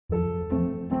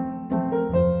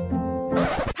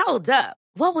Hold up.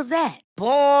 What was that?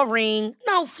 Boring.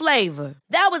 No flavor.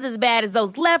 That was as bad as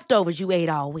those leftovers you ate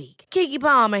all week. Keke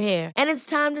Palmer here, and it's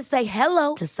time to say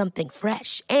hello to something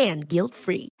fresh and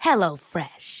guilt-free. Hello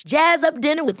Fresh. Jazz up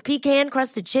dinner with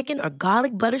pecan-crusted chicken or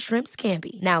garlic butter shrimp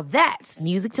scampi. Now that's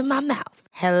music to my mouth.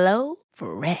 Hello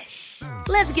Fresh.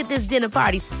 Let's get this dinner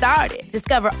party started.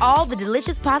 Discover all the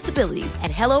delicious possibilities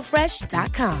at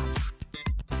hellofresh.com.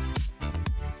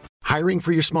 Hiring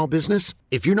for your small business?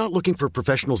 If you're not looking for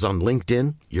professionals on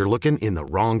LinkedIn, you're looking in the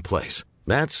wrong place.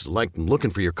 That's like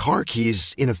looking for your car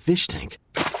keys in a fish tank.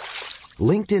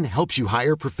 LinkedIn helps you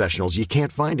hire professionals you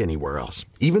can't find anywhere else,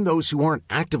 even those who aren't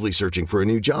actively searching for a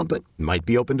new job but might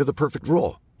be open to the perfect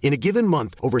role. In a given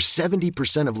month, over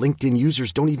 70% of LinkedIn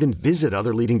users don't even visit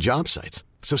other leading job sites.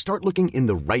 So start looking in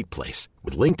the right place.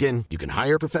 With LinkedIn, you can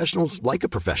hire professionals like a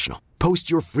professional.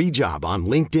 Post your free job on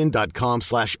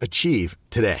linkedin.com/achieve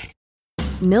today.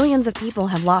 Millions of people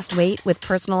have lost weight with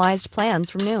personalized plans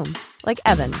from Noom. Like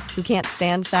Evan, who can't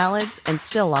stand salads and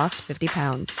still lost 50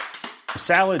 pounds.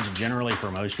 Salads generally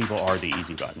for most people are the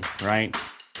easy button, right?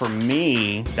 For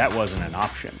me, that wasn't an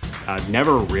option. I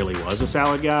never really was a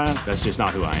salad guy. That's just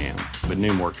not who I am. But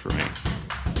Noom worked for me.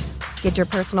 Get your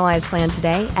personalized plan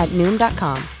today at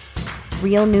Noom.com.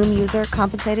 Real Noom user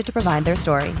compensated to provide their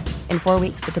story. In 4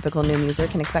 weeks, the typical Noom user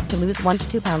can expect to lose 1 to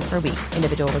 2 pounds per week.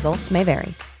 Individual results may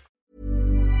vary.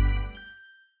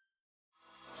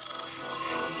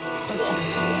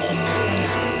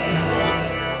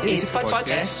 Esse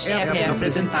podcast é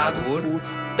apresentado por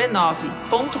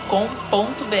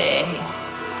b9.com.br.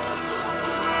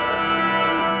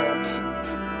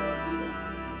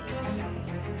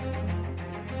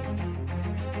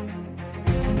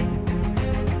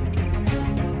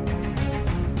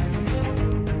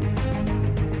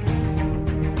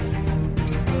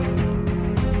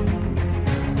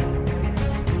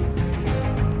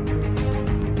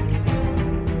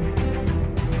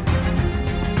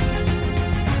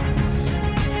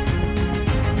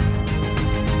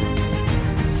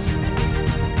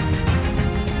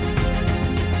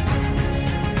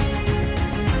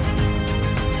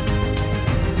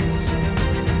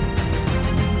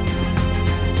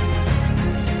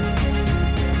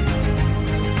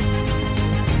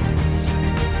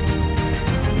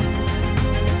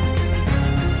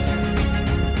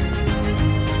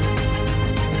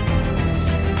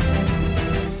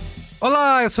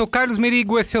 Olá, eu sou o Carlos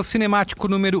Merigo, esse é o Cinemático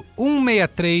número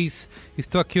 163.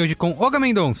 Estou aqui hoje com Olga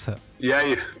Mendonça. E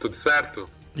aí, tudo certo?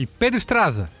 E Pedro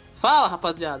Estraza. Fala,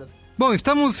 rapaziada. Bom,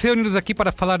 estamos reunidos aqui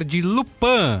para falar de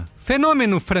Lupin,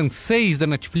 fenômeno francês da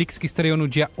Netflix que estreou no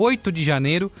dia 8 de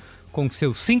janeiro, com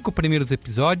seus 5 primeiros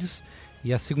episódios,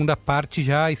 e a segunda parte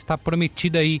já está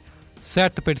prometida aí,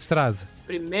 certo, Pedro Estraza?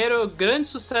 Primeiro grande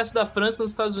sucesso da França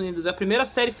nos Estados Unidos. É a primeira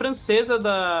série francesa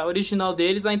da original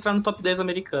deles a entrar no top 10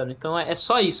 americano. Então é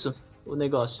só isso o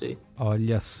negócio aí.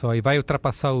 Olha só, e vai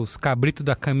ultrapassar os cabritos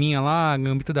da caminha lá,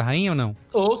 Gambito da Rainha ou não?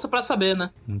 Ouça pra saber, né?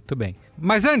 Muito bem.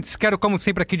 Mas antes, quero como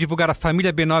sempre aqui divulgar a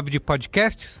família B9 de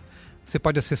podcasts. Você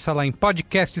pode acessar lá em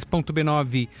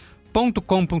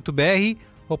podcasts.b9.com.br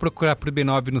ou procurar por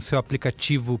B9 no seu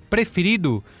aplicativo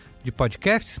preferido de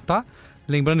podcasts, tá?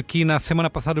 Lembrando que na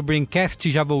semana passada o Braincast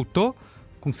já voltou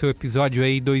com seu episódio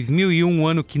aí 2001, um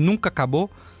ano que nunca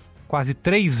acabou. Quase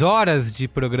 3 horas de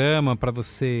programa para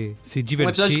você se divertir. Um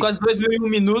episódio de quase 2001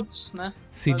 minutos, né?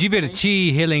 Se divertir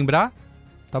e relembrar,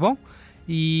 tá bom?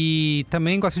 E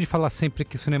também gosto de falar sempre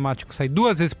que o Cinemático sai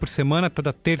 2 vezes por semana,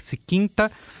 toda terça e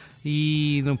quinta.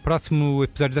 E no próximo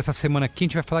episódio dessa semana aqui a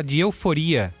gente vai falar de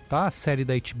Euforia, tá? A série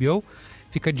da HBO.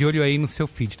 Fica de olho aí no seu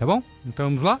feed, tá bom? Então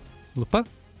vamos lá? Lupin?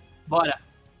 Bora.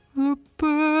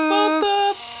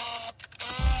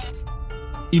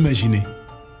 Imaginez,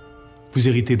 vous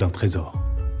héritez d'un trésor.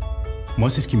 Moi,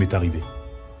 c'est ce qui m'est arrivé.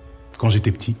 Quand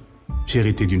j'étais petit, j'ai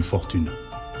hérité d'une fortune.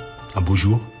 Un beau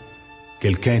jour,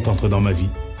 quelqu'un est entré dans ma vie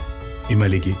et m'a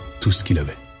légué tout ce qu'il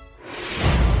avait.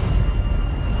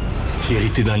 J'ai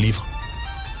hérité d'un livre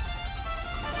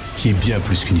qui est bien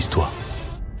plus qu'une histoire.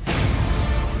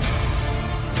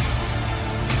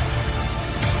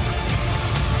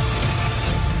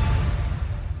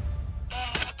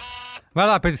 Vai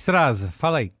lá, Pedro Estraza,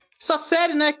 fala aí. Essa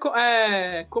série, né,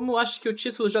 como acho que o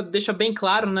título já deixa bem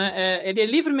claro, né, ele é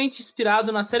livremente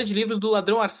inspirado na série de livros do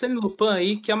ladrão Arsène Lupin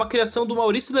aí, que é uma criação do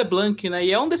Maurice Leblanc, né,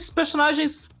 e é um desses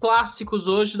personagens clássicos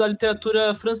hoje da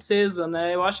literatura francesa,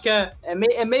 né, eu acho que é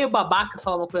meio babaca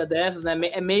falar uma coisa dessas, né,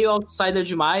 é meio outsider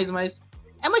demais, mas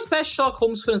é uma espécie de Sherlock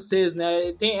Holmes francês,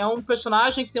 né, é um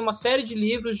personagem que tem uma série de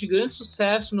livros de grande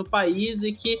sucesso no país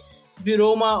e que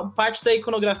virou uma parte da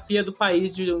iconografia do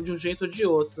país de um jeito ou de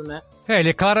outro, né?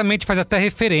 Ele claramente faz até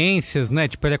referências, né?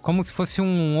 Tipo, ele é como se fosse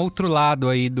um outro lado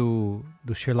aí do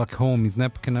Sherlock Holmes, né?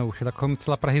 Porque o Sherlock Holmes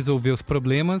tá lá pra resolver os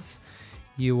problemas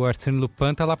e o Arsène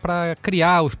Lupin tá lá pra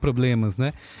criar os problemas,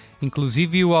 né?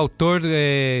 Inclusive, o autor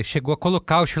chegou a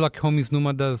colocar o Sherlock Holmes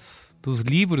numa dos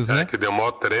livros, né? Que deu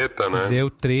mó treta, né? Deu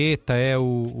treta,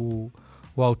 o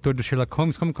autor do Sherlock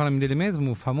Holmes, como que é o nome dele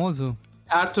mesmo, o famoso?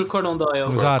 Arthur Conan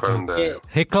Doyle. Exato.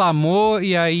 Reclamou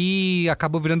e aí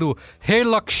acabou virando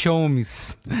Sherlock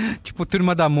Holmes. Tipo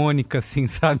Turma da Mônica, assim,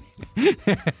 sabe?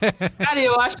 Cara,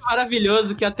 eu acho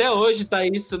maravilhoso que até hoje tá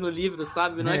isso no livro,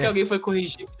 sabe? Não é que alguém foi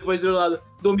corrigir depois do lado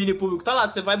domínio público. Tá lá,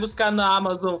 você vai buscar na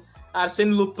Amazon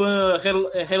Arsène Lupin,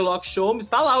 Sherlock Holmes,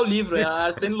 tá lá o livro, é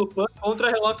Arsène Lupin contra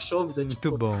Sherlock Holmes.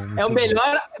 Muito bom. É a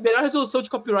melhor resolução de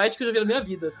copyright que eu já vi na minha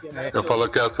vida, assim, né? Eu falo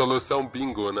que é a solução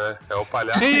bingo, né? É o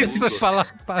palhaço Isso,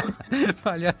 bingo.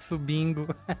 Palhaço bingo.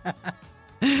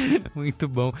 Muito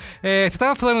bom. Você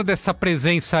tava falando dessa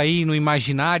presença aí no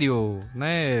imaginário,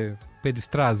 né, Pedro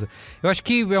Estraza? Eu acho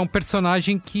que é um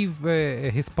personagem que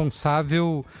é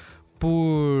responsável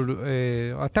por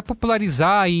até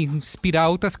popularizar e inspirar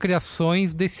outras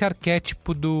criações desse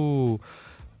arquétipo do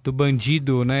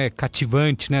bandido, né,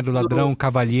 cativante, né, do ladrão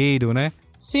cavalheiro, né?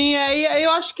 Sim, aí eu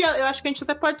acho que a gente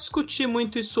até pode discutir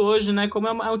muito isso hoje, né, como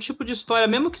é um tipo de história,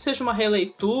 mesmo que seja uma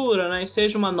releitura, né,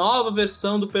 seja uma nova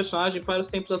versão do personagem para os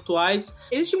tempos atuais,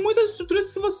 existem muitas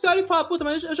estruturas que você olha e fala, puta,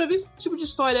 mas eu já vi esse tipo de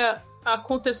história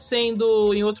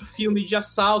acontecendo em outro filme de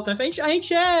assalto, né? A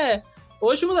gente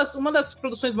hoje, uma das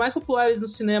produções mais populares no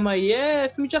cinema aí é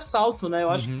filme de assalto, né? Eu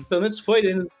acho que pelo menos foi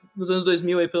nos anos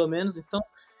 2000 aí, pelo menos. Então,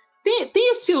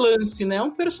 tem esse lance, né? É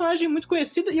um personagem muito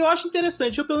conhecido e eu acho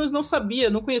interessante. Eu, pelo menos,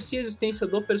 não conhecia a existência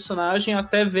do personagem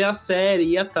até ver a série,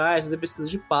 ir atrás, fazer pesquisa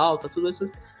de pauta,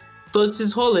 todos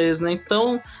esses rolês, né?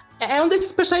 Então, é um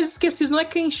desses personagens esquecidos, não é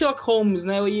que em Sherlock Holmes,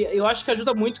 né? Eu acho que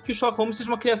ajuda muito que o Sherlock Holmes seja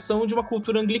uma criação de uma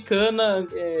cultura anglicana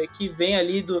que vem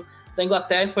ali da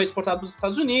Inglaterra e foi exportado para os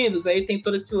Estados Unidos, aí tem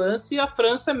todo esse lance, e a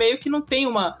França meio que não tem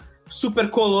uma super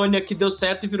colônia que deu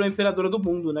certo e virou imperadora do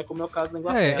mundo, né, como é o caso da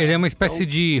Inglaterra. Ele é uma espécie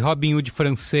de Robin Hood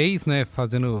francês, né,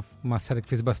 fazendo uma série que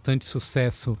fez bastante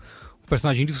sucesso, um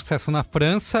personagem de sucesso na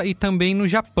França e também no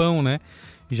Japão, né,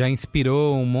 já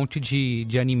inspirou um monte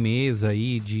de animes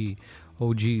aí,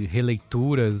 ou de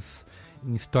releituras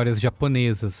em histórias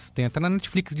japonesas. Tem até na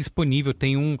Netflix disponível,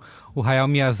 tem o Hayao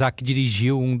Miyazaki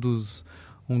dirigiu um dos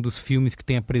filmes que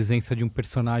tem a presença de um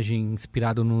personagem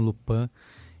inspirado no Lupin.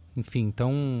 Enfim,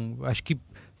 então acho que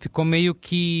ficou meio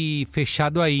que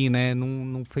fechado aí, né?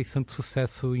 Não fez tanto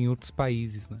sucesso em outros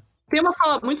países, né? Tem uma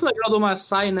fala muito legal do Omar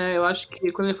Sy, né? Eu acho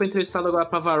que quando ele foi entrevistado agora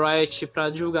pra Variety pra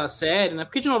divulgar a série, né?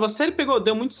 Porque, de novo, a série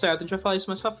deu muito certo, a gente vai falar isso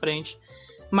mais pra frente.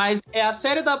 Mas é a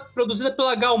série produzida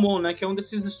pela Gaumont, né? Que é um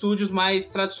desses estúdios mais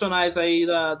tradicionais aí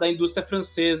da indústria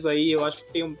francesa aí. Eu acho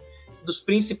que tem dos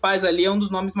principais ali, é um dos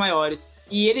nomes maiores.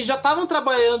 E eles já estavam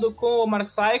trabalhando com o Omar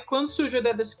Sy quando surgiu a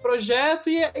ideia desse projeto,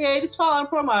 e aí eles falaram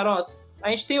pro Omar, a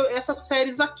gente tem essas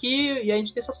séries aqui, e a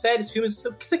gente tem essas séries, filmes,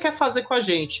 o que você quer fazer com a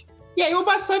gente? E aí o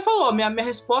Omar Sy falou, minha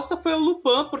resposta foi o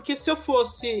Lupin, porque se eu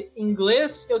fosse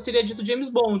inglês, eu teria dito James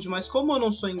Bond, mas como eu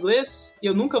não sou inglês, e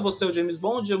eu nunca vou ser o James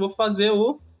Bond, eu vou fazer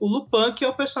o Lupin, que é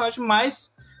o personagem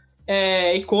mais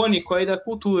icônico aí da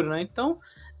cultura, né? Então,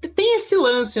 tem esse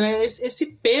lance, né?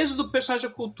 Esse peso do personagem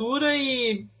da cultura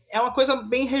e é uma coisa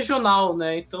bem regional,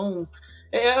 né? Então,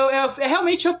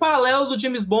 realmente o paralelo do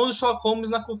James Bond e do Sherlock Holmes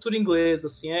na cultura inglesa,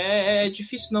 assim. É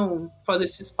difícil não fazer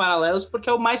esses paralelos porque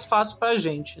é o mais fácil pra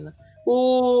gente, né?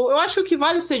 Eu acho que o que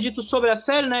vale ser dito sobre a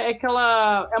série, né, é que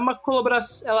ela é uma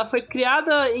colaboração, ela foi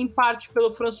criada em parte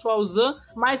pelo François Ozon,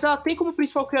 mas ela tem como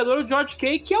principal criador o George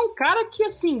Kay, que é um cara que,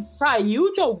 assim,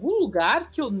 saiu de algum lugar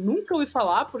que eu nunca ouvi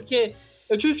falar, porque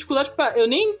eu tive dificuldade eu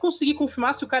nem consegui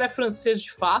confirmar se o cara é francês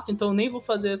de fato, então eu nem vou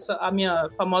fazer a minha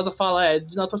famosa fala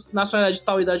de nacionalidade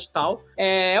tal, idade tal.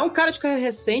 É um cara de carreira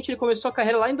recente, ele começou a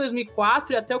carreira lá em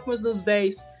 2004 e até o começo dos anos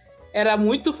 10 era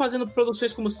muito fazendo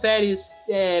produções como séries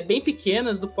bem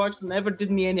pequenas, do porte do Never Did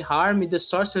Me Any Harm, The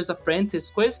Sorcerer's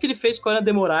Apprentice, coisas que ele fez com a Ana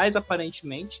de Moraes,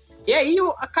 aparentemente. E aí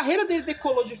a carreira dele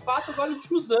decolou de fato agora nos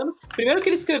últimos anos. Primeiro que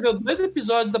ele escreveu 2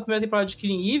 episódios da primeira temporada de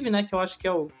Killing Eve, né, que eu acho que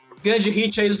é o grande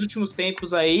hit aí dos últimos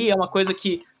tempos aí, é uma coisa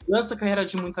que lança a carreira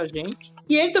de muita gente.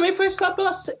 E ele também foi responsável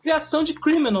pela criação de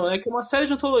Criminal, né, que é uma série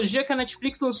de antologia que a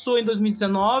Netflix lançou em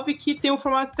 2019, que tem um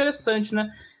formato interessante,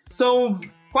 né? São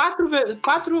 4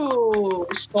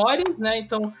 histórias, né,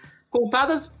 então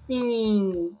contadas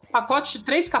em pacotes de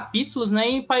 3 capítulos, né,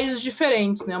 em países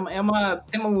diferentes, né,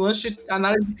 tem um lance de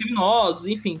análise de criminosos,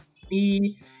 enfim.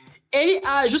 E Ele,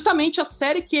 justamente a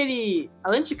série que ele,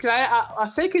 além de criar, a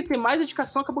série que ele tem mais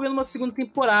dedicação acabou ganhando uma segunda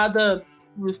temporada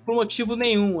por motivo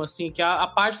nenhum, assim, que é a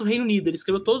parte do Reino Unido. Ele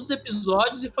escreveu todos os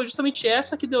episódios e foi justamente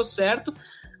essa que deu certo,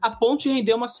 a ponto de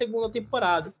render uma segunda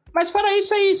temporada. Mas fora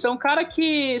isso, é isso. É um cara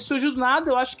que surgiu do nada.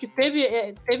 Eu acho que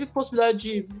teve possibilidade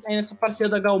de, nessa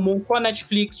parceria da Gaumont com a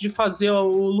Netflix, de fazer o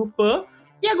Lupin.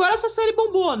 E agora essa série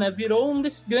bombou, né? Virou um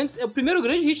desses grandes... É o primeiro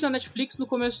grande hit da Netflix no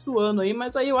começo do ano aí,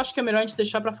 mas aí eu acho que é melhor a gente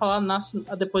deixar pra falar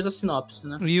depois da sinopse,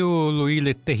 né? E o Louis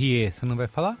Leterrier, você não vai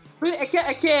falar? É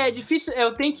que é difícil...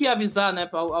 Eu tenho que avisar, né,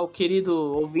 ao querido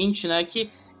ouvinte, né, que...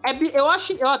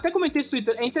 Eu até comentei isso no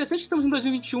Twitter. É interessante que estamos em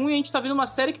 2021 e a gente tá vendo uma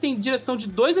série que tem direção de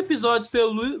 2 episódios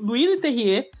pelo Louis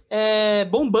Leterrier,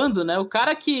 bombando, né? O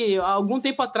cara que, há algum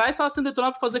tempo atrás, estava sendo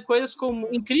detonado pra fazer coisas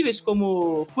incríveis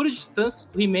como Fúria de Titãs,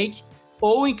 remake,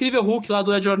 ou o Incrível Hulk lá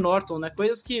do Edward Norton, né?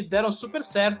 Coisas que deram super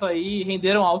certo aí e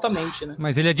renderam altamente, né?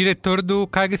 Mas ele é diretor do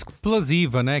Carga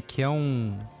Explosiva, né? Que é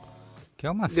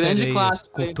uma grande série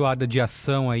clássico cultuada de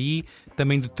ação aí,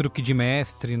 também do Truque de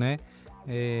Mestre, né?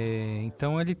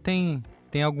 Então ele tem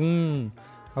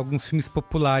alguns filmes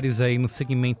populares aí no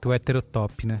segmento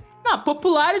heterotop, né?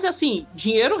 Populares, assim,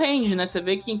 dinheiro rende, né? Você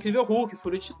vê que Incrível Hulk,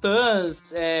 Fúria de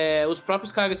Titãs, os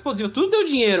próprios Carga Explosiva, tudo deu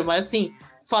dinheiro, mas assim,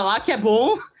 falar que é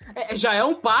bom já é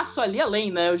um passo ali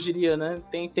além, né? Eu diria, né?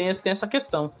 Tem essa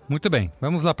questão. Muito bem,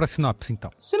 vamos lá pra sinopse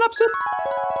então. Sinopse.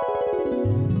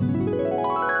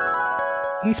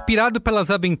 Inspirado pelas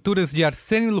aventuras de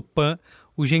Arsène Lupin,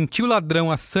 o gentil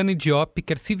ladrão Hassan Diop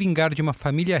quer se vingar de uma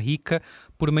família rica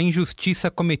por uma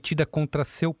injustiça cometida contra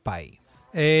seu pai.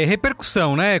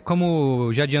 Repercussão, né?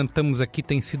 Como já adiantamos aqui,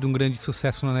 tem sido um grande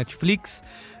sucesso na Netflix.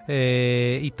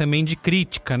 E também de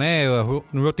crítica, né?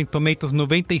 No Rotten Tomatoes,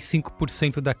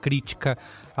 95% da crítica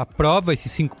aprova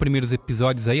esses 5 primeiros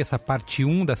episódios aí, essa parte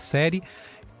 1 da série,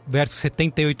 versus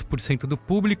 78% do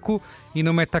público. E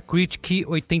no Metacritic,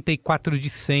 84 de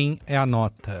 100 é a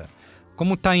nota.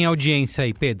 Como tá em audiência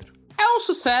aí, Pedro? É um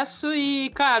sucesso e,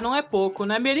 cara, não é pouco,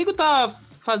 né? Merigo tá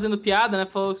fazendo piada, né?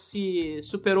 Falou se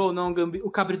superou ou não o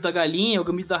Cabrito da Galinha, o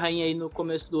Gambito da Rainha aí no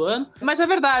começo do ano. Mas é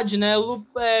verdade, né?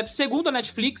 Segundo a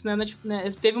Netflix, né?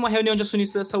 Teve uma reunião de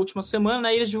acionistas essa última semana,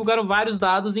 né? E eles divulgaram vários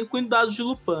dados, incluindo dados de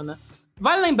Lupin, né?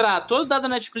 Vale lembrar, todo dado da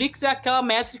Netflix é aquela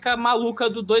métrica maluca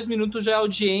do 2 minutos de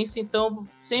audiência, então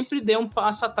sempre dê um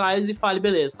passo atrás e fale,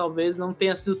 beleza, talvez não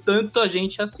tenha sido tanta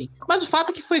gente assim. Mas o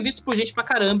fato é que foi visto por gente pra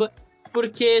caramba,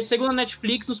 porque, segundo a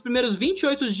Netflix, nos primeiros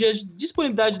 28 dias de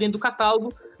disponibilidade dentro do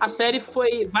catálogo, a série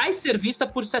vai ser vista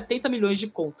por 70 milhões de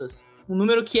contas. Um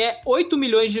número que é 8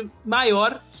 milhões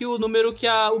maior que o número que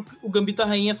o Gambito da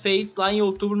Rainha fez lá em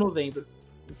outubro, novembro.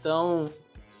 Então,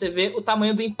 você vê o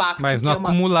tamanho do impacto. Mas no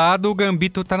acumulado, o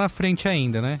Gambito tá na frente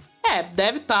ainda, né?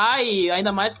 Deve estar, e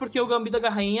ainda mais porque o Gambito da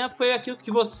Rainha foi aquilo que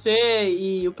você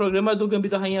e o programa do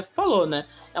Gambito da Rainha falou, né?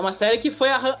 É uma série que foi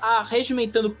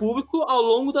arregimentando o público ao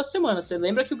longo da semana. Você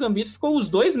lembra que o Gambito ficou uns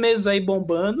 2 meses aí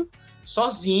bombando,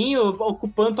 sozinho,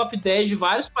 ocupando top 10 de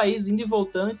vários países, indo e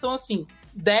voltando. Então, assim,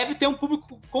 deve ter um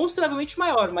público consideravelmente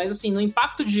maior. Mas, assim, no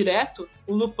impacto direto,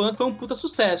 o Lupin foi um puta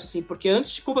sucesso, assim, porque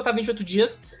antes de completar 28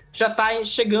 dias, já tá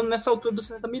chegando nessa altura dos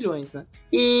 70 milhões, né?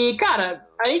 E, cara,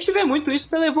 a gente vê muito isso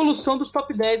pela evolução dos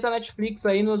top 10 da Netflix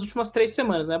aí nas últimas 3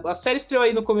 semanas, né? A série estreou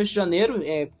aí no começo de janeiro,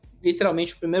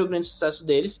 literalmente o primeiro grande sucesso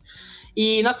deles.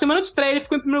 E na semana de estreia ele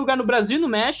ficou em primeiro lugar no Brasil e no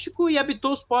México e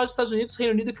habitou os pódios dos Estados Unidos,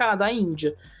 Reino Unido, Canadá e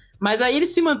Índia. Mas aí ele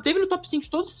se manteve no top 5 de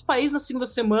todos esses países na segunda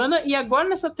semana, e agora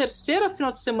nessa terceira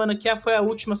final de semana, que foi a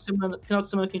última final de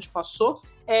semana que a gente passou,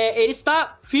 ele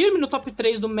está firme no top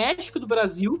 3 do México e do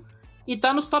Brasil, e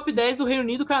tá nos top 10 do Reino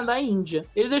Unido, Canadá e Índia.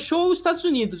 Ele deixou os Estados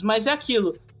Unidos, mas é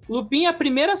aquilo. Lupin é a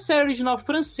primeira série original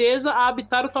francesa a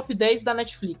habitar o top 10 da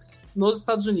Netflix, nos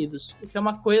Estados Unidos. O que é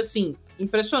uma coisa, assim,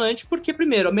 impressionante, porque,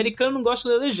 primeiro, o americano não gosta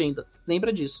de ler legenda.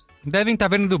 Lembra disso. Devem estar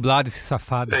vendo dublado esse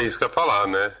safado. É isso que eu ia falar,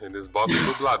 né? Eles botam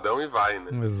dubladão e vai,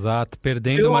 né? Exato,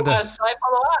 perdendo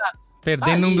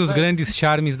perdendo um dos grandes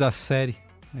charmes da série.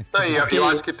 E eu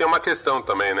acho que tem uma questão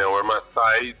também, né? O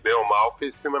Ormaçai, bem ou mal,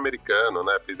 fez filme americano,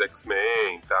 né? Fez X-Men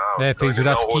e tal. Fez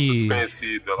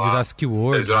Jurassic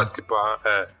World. Jurassic Park,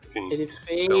 enfim. Ele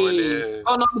fez...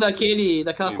 Qual é o nome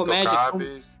daquela comédia?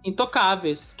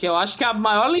 Intocáveis. Que eu acho que é a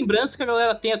maior lembrança que a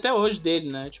galera tem até hoje dele,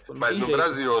 né? Tipo, mas no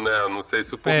Brasil, né? Eu não sei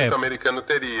se o público americano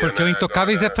teria, porque né? o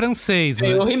Intocáveis é francês, né?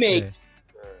 Tem o remake.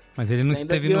 Mas ele não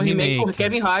esteve no remake. Com o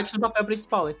Kevin Hart no papel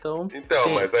principal, então...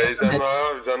 mas aí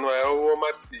já não é o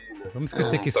Omar Sy, né? Vamos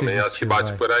esquecer que isso também existiu, acho que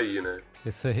bate por aí, né?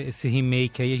 Esse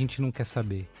remake aí a gente não quer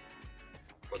saber.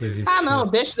 Não,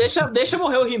 deixa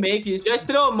morrer o remake. Já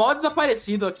estreou mó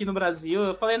desaparecido aqui no Brasil.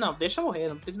 Eu falei, não, deixa morrer,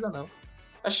 não precisa não.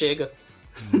 Já chega.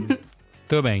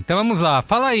 Muito bem, então vamos lá.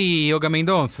 Fala aí, Yoga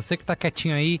Mendonça, você que tá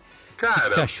quietinho aí, Cara, o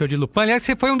que você achou de Lupin? Aliás,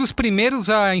 você foi um dos primeiros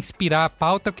a inspirar a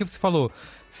pauta, porque você falou,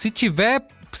 se tiver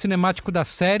cinemático da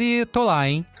série, tô lá,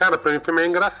 hein? Cara, pra mim foi meio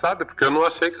engraçado, porque eu não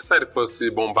achei que a série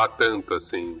fosse bombar tanto,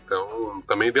 assim. Então,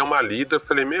 também dei uma lida,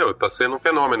 falei, tá sendo um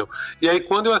fenômeno. E aí,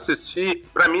 quando eu assisti,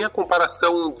 pra mim a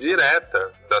comparação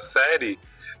direta da série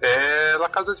é La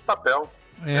Casa de Papel.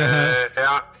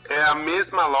 É a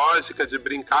mesma lógica de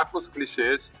brincar com os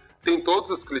clichês, tem todos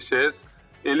os clichês.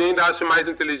 Ele ainda acha mais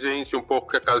inteligente um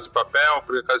pouco que a Casa de Papel,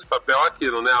 porque a Casa de Papel é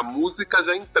aquilo, né? A música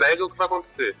já entrega o que vai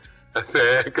acontecer.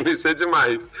 É clichê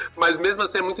demais. Mas mesmo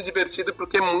assim é muito divertido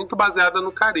porque é muito baseada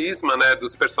no carisma, né,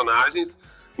 dos personagens.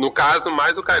 No caso,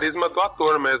 mais o carisma do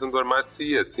ator mesmo, do Omar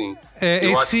Sy, assim.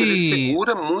 Eu acho que ele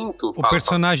segura muito. O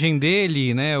personagem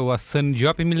dele, né, o Hassan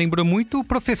Diop, me lembrou muito o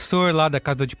professor lá da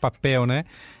Casa de Papel, né?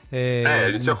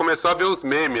 A gente já começou a ver os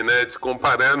memes, né? De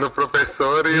comparando o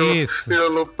professor e o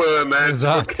Lupin, né?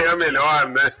 Exato. Tipo, quem é melhor,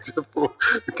 né? Tipo,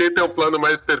 quem tem o plano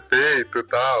mais perfeito e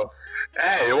tal.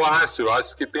 Eu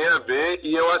acho que tem a ver,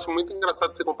 e eu acho muito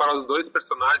engraçado você comparar os dois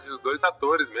personagens, os dois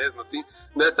atores mesmo, assim,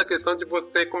 nessa questão de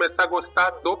você começar a gostar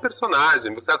do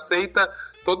personagem, você aceita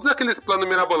todos aqueles planos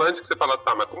mirabolantes que você fala,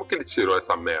 tá, mas como que ele tirou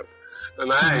essa merda?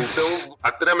 Né? Então,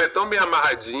 a trama é tão bem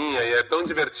amarradinha e é tão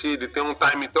divertida e tem um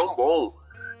time tão bom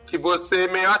que você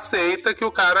meio aceita que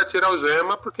o cara tira a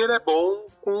algema porque ele é bom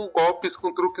com golpes,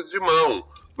 com truques de mão.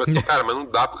 Mas, cara, não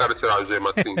dá pro cara tirar a algema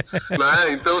assim,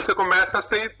 né? Então você começa a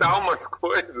aceitar umas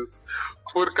coisas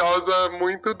por causa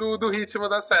muito do ritmo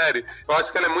da série. Eu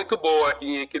acho que ela é muito boa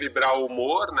em equilibrar o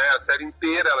humor, né? A série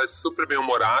inteira ela é super bem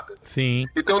humorada. Sim.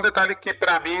 E tem um detalhe que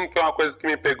pra mim, que é uma coisa que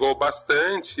me pegou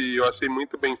bastante, e eu achei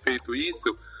muito bem feito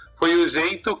isso, foi o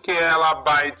jeito que ela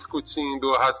vai discutindo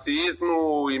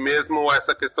racismo e mesmo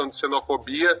essa questão de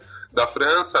xenofobia da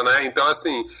França, né? Então,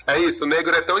 assim, é isso, o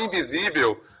negro é tão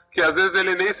invisível que às vezes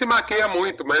ele nem se maqueia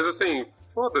muito, mas assim,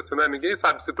 foda-se, né? Ninguém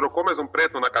sabe se trocou mais um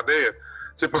preto na cadeia.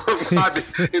 Tipo, sabe?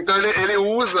 Então ele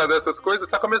usa dessas coisas,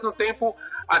 só que ao mesmo tempo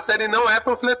a série não é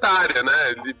panfletária,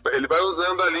 né? Ele vai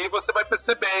usando ali e você vai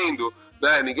percebendo,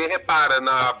 né? Ninguém repara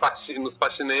nos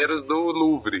faxineiros do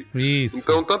Louvre. Isso.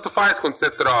 Então tanto faz quando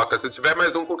você troca. Se tiver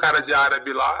mais um com cara de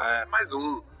árabe lá, é mais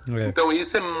um. Então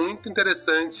isso é muito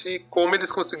interessante, como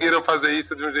eles conseguiram fazer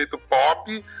isso de um jeito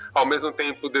pop, ao mesmo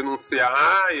tempo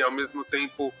denunciar e ao mesmo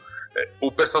tempo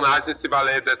o personagem se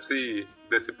valer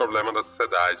desse problema da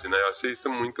sociedade, né? Eu achei isso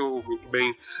muito, muito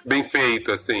bem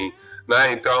feito, assim,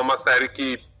 né? Então é uma série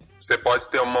que você pode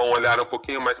ter um olhar um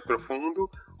pouquinho mais profundo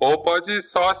ou pode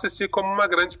só assistir como uma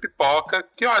grande pipoca,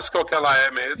 que eu acho que é o que ela é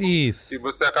mesmo. Isso. E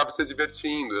você acaba se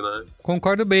divertindo, né?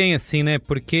 Concordo bem, assim, né?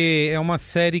 Porque é uma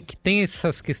série que tem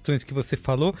essas questões que você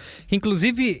falou, que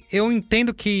inclusive eu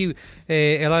entendo que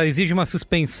ela exige uma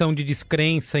suspensão de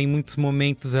descrença em muitos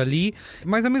momentos ali,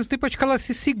 mas ao mesmo tempo acho que ela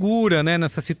se segura, né?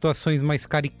 Nessas situações mais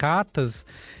caricatas,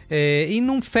 e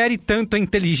não fere tanto a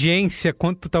inteligência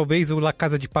quanto talvez o La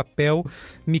Casa de Papel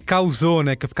me causou,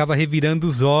 né? Que eu ficava revirando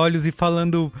os olhos e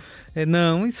falando,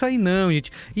 não, isso aí não,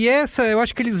 gente. E eu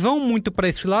acho que eles vão muito para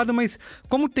esse lado, mas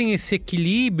como tem esse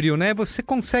equilíbrio, né? Você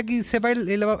consegue,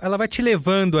 ela vai te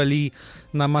levando ali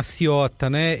na maciota,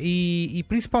 né? E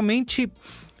principalmente,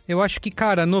 eu acho que,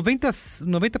 cara,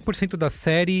 90% da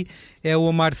série é o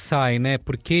Omar Sy, né?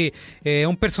 Porque é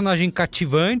um personagem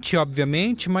cativante,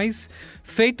 obviamente, mas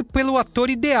feito pelo ator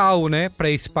ideal, né? Pra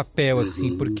esse papel,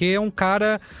 assim. Porque é um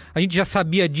cara... A gente já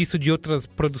sabia disso de outras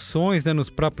produções, né? Nos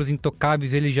próprios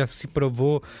Intocáveis ele já se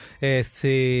provou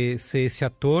ser esse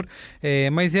ator.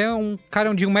 Mas é um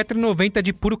cara de 1,90 m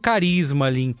de puro carisma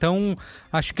ali. Então,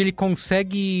 acho que ele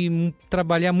consegue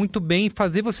trabalhar muito bem,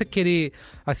 fazer você querer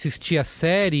assistir a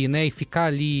série, né? E ficar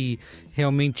ali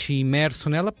realmente imerso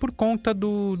nela por conta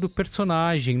do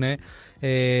personagem, né?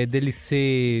 Dele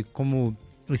ser como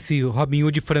esse Robin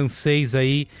Hood francês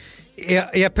aí.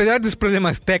 E apesar dos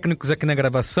problemas técnicos aqui na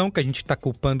gravação, que a gente tá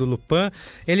culpando o Lupin,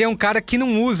 ele é um cara que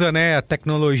não usa, né, a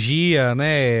tecnologia,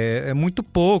 né? É muito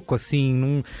pouco,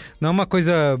 assim, não é uma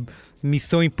coisa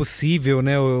Missão Impossível,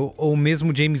 né? Ou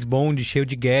mesmo James Bond cheio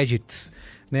de gadgets,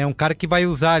 né? É um cara que vai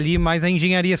usar ali mais a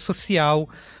engenharia social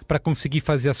para conseguir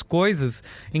fazer as coisas.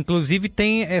 Inclusive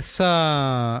tem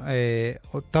essa...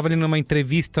 eu tava lendo uma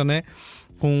entrevista, né?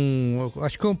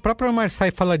 Acho que o próprio Omar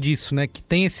Sy fala disso, né? Que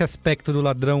tem esse aspecto do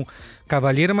ladrão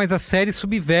cavalheiro, mas a série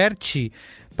subverte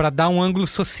para dar um ângulo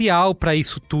social para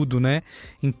isso tudo, né?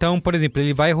 Então, por exemplo,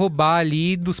 ele vai roubar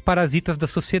ali dos parasitas da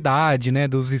sociedade, né?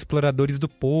 Dos exploradores do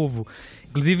povo.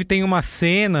 Inclusive tem uma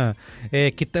cena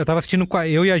que eu tava assistindo,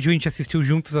 eu e a Ju, a gente assistiu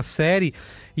juntos a série,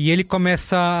 e ele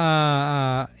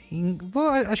começa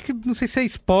acho que, não sei se é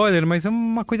spoiler, mas é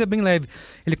uma coisa bem leve.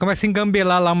 Ele começa a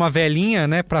engambelar lá uma velhinha,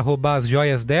 né, pra roubar as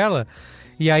joias dela.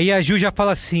 E aí a Ju já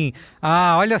fala assim,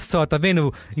 olha só, tá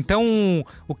vendo? Então,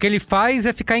 o que ele faz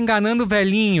é ficar enganando o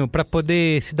velhinho pra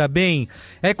poder se dar bem.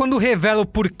 Aí quando revela o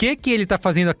porquê que ele tá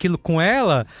fazendo aquilo com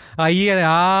ela, aí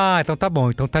então tá bom,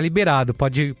 então tá liberado,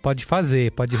 pode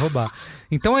fazer, pode roubar.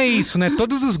 Então é isso, né?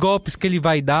 Todos os golpes que ele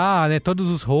vai dar, né? Todos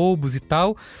os roubos e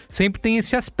tal, sempre tem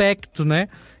esse aspecto, né?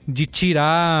 De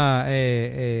tirar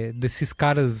desses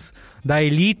caras da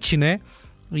elite, né?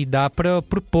 E dá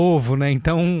pro povo, né?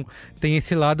 Então tem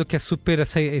esse lado que é super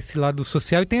esse lado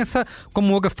social. E tem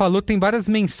como o Olga falou, tem várias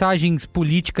mensagens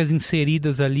políticas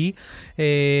inseridas ali,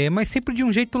 mas sempre de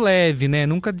um jeito leve, né?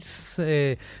 Nunca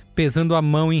pesando a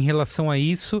mão em relação a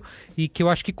isso, e que eu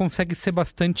acho que consegue ser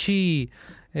bastante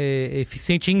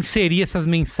eficiente em inserir essas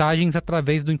mensagens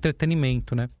através do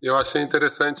entretenimento, né? Eu achei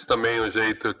interessante também o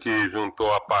jeito que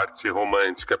juntou a parte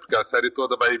romântica, porque a série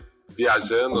toda vai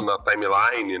viajando na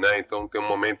timeline, né? Então tem um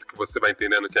momento que você vai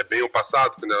entendendo que é bem o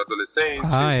passado, quando ele era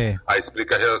adolescente. Aí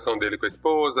explica a relação dele com a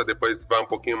esposa, depois vai um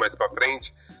pouquinho mais pra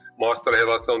frente, mostra a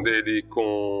relação dele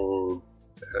com...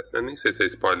 Eu nem sei se é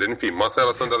spoiler, enfim, mostra a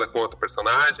relação dela com outro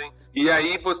personagem. E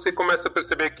aí você começa a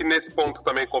perceber que nesse ponto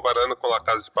também, comparando com La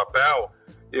Casa de Papel,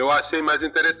 eu achei mais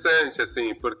interessante,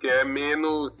 assim, porque é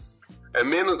menos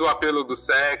o apelo do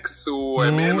sexo, é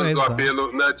menos o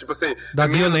apelo, né, tipo assim, da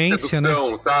violência,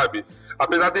 sedução, né? Sabe?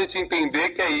 Apesar de a gente entender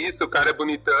que é isso, o cara é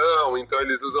bonitão, então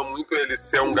eles usam muito ele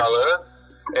ser um galã,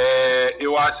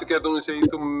 eu acho que é de um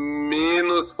jeito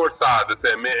menos forçado, assim,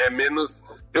 é menos...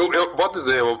 Eu vou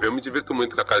dizer, eu me divirto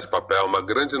muito com A Casa de Papel, uma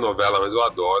grande novela, mas eu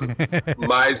adoro.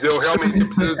 Mas eu realmente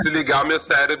preciso desligar meu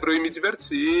cérebro e me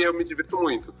divertir, eu me divirto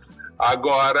muito.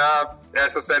 Agora,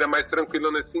 essa série é mais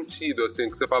tranquila nesse sentido, assim,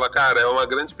 que você fala, cara, é uma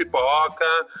grande pipoca,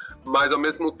 mas ao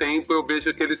mesmo tempo eu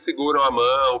vejo que eles seguram a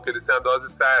mão, que eles têm a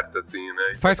dose certa, assim,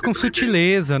 né? Faz com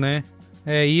sutileza, né?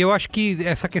 E eu acho que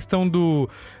essa questão do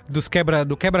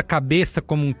quebra-cabeça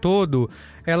como um todo,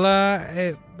 ela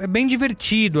é bem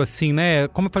divertido, assim, né?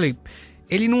 Como eu falei,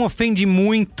 ele não ofende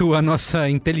muito a nossa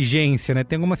inteligência, né?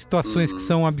 Tem algumas situações que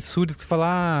são absurdas que você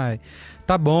fala,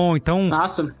 tá bom, então...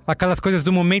 Nossa. Aquelas coisas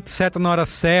do momento certo, na hora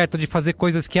certa, de fazer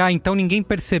coisas que, então ninguém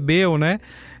percebeu, né?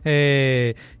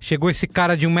 Chegou esse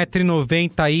cara de 1,90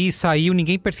 m aí, saiu,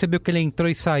 ninguém percebeu que ele entrou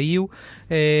e saiu.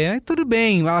 Tudo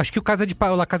bem, acho que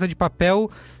La Casa de Papel,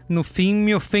 no fim,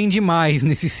 me ofende mais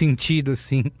nesse sentido,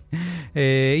 assim.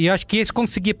 E acho que esse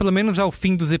conseguia, pelo menos ao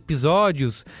fim dos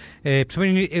episódios,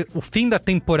 principalmente o fim da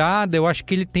temporada, eu acho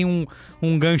que ele tem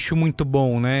um gancho muito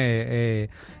bom, né?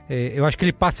 Eu acho que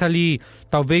ele passa ali,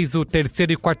 talvez o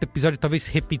terceiro e quarto episódio, talvez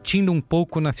repetindo um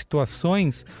pouco nas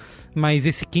situações, mas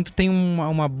esse quinto tem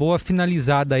uma boa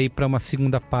finalizada aí para uma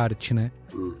segunda parte, né?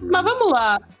 Mas vamos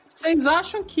lá, vocês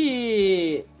acham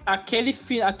que aquele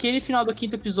final do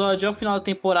quinto episódio é o final da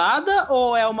temporada,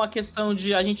 ou é uma questão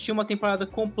de a gente tinha uma temporada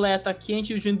completa aqui, a gente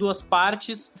dividiu em duas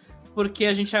partes, porque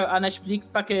a Netflix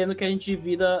tá querendo que a gente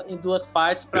divida em duas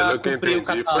partes pra cumprir o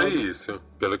catálogo?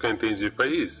 Pelo que eu entendi,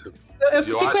 foi isso. Eu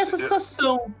fiquei com essa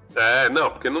sensação.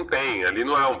 Não, porque não tem, ali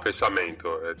não é um fechamento,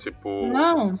 é tipo...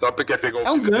 Não. Só porque pegou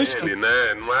um gancho dele,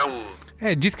 né? Não é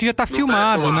um... diz que já tá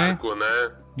filmado, tá né? arco,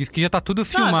 né? Diz que já tá tudo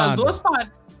filmado. Não, tá as duas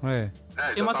partes.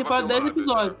 Tem uma temporada de 10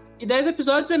 episódios. E 10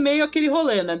 episódios é meio aquele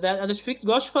rolê, né? A Netflix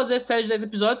gosta de fazer séries de 10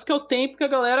 episódios, que é o tempo que a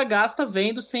galera gasta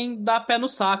vendo sem dar pé no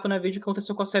saco, né? Vídeo que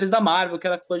aconteceu com as séries da Marvel, que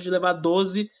era coisa de levar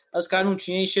 12, aí os caras não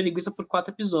tinham encher linguiça por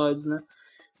 4 episódios, né?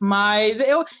 Mas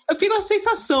eu fico com a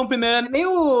sensação, primeiro, é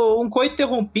meio um coito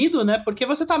interrompido, né? Porque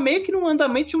você tá meio que num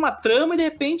andamento de uma trama e de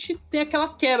repente tem aquela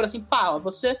quebra, assim,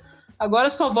 você agora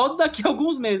só volta daqui a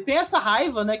alguns meses. Tem essa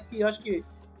raiva, né? Que eu acho que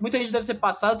muita gente deve ter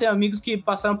passado, tem amigos que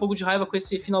passaram um pouco de raiva com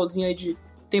esse finalzinho aí de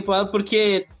temporada,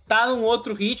 porque tá num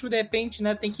outro ritmo, de repente,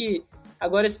 né? Tem que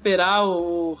agora esperar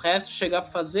o resto chegar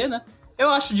pra fazer, né? Eu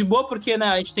acho de boa, porque, né,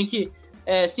 a gente tem que...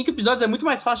 5 episódios é muito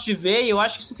mais fácil de ver, e eu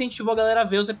acho que isso incentivou a galera a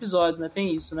ver os episódios, né?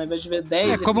 Tem isso, né? Ao invés de ver 10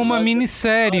 episódios... É como uma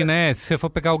minissérie, né? Se você for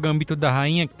pegar o Gambito da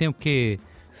Rainha, que tem o quê?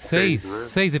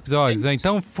 6 episódios, né?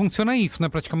 Então funciona isso, né?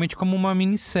 Praticamente como uma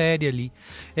minissérie ali.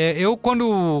 Eu,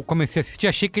 quando comecei a assistir,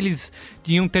 achei que eles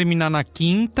iam terminar na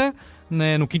quinta,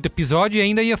 né, no quinto episódio, e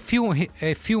ainda ia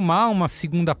filmar uma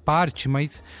segunda parte,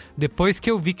 mas depois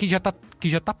que eu vi que já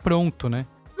tá pronto, né?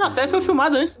 Não, a série foi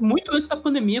filmada muito antes da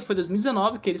pandemia, foi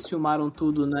 2019 que eles filmaram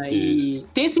tudo, né? E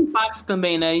tem esse impacto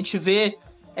também, né? A gente vê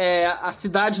a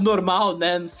cidade normal,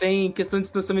 né? Sem questão de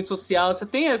distanciamento social, você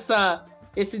tem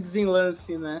esse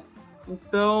desenlace, né?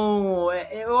 Então,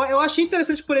 eu achei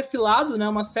interessante por esse lado, né?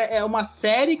 É uma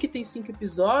série que tem 5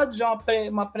 episódios, já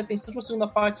uma pretensão de uma segunda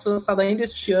parte ser lançada ainda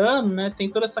este ano, né? Tem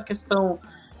toda essa questão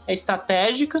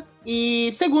estratégica. E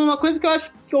segundo, uma coisa que eu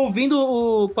acho que ouvindo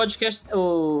o podcast,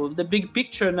 o The Big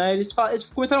Picture, né? Eles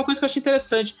comentaram uma coisa que eu achei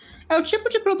interessante. É o tipo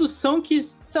de produção que,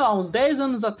 sei lá, uns 10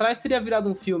 anos atrás teria virado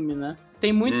um filme, né?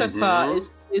 Tem muito esse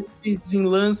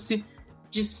desenlance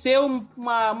de ser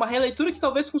uma releitura que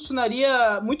talvez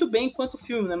funcionaria muito bem enquanto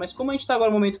filme, né? Mas como a gente tá agora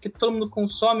no momento que todo mundo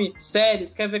consome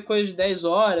séries, quer ver coisa de 10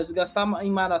 horas, gastar em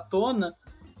maratona,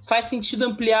 faz sentido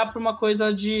ampliar para uma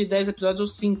coisa de 10 episódios ou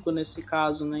 5 nesse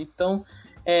caso, né? Então,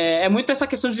 é muito essa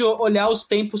questão de olhar os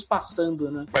tempos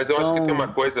passando, né? Mas eu acho que tem uma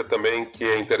coisa também que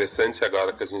é interessante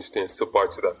agora que a gente tem esse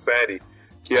suporte da série,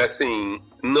 que é assim,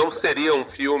 não seria um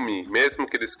filme, mesmo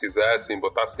que eles quisessem,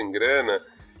 botassem grana,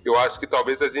 eu acho que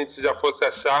talvez a gente já fosse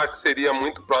achar que seria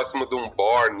muito próximo de um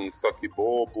Bourne, só que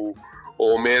bobo,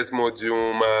 ou mesmo de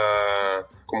uma...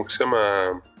 Como que chama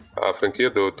a franquia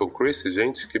do Tom Cruise,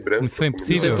 gente? Que branco. Missão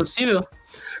Impossível? Missão Impossível?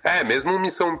 Mesmo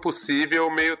Missão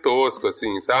Impossível meio tosco,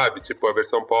 assim, sabe? Tipo, a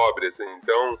versão pobre, assim.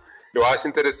 Então, eu acho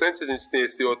interessante a gente ter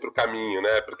esse outro caminho,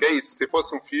 né? Porque é isso, se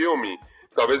fosse um filme,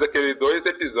 talvez aqueles 2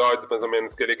 episódios, mais ou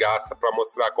menos, que ele gasta pra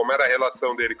mostrar como era a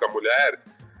relação dele com a mulher,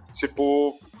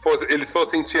 tipo... eles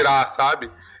fossem tirar, sabe?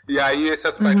 E aí esse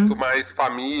aspecto mais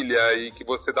família e que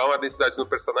você dá uma densidade no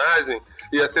personagem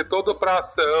ia ser todo pra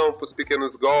ação, pros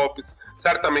pequenos golpes,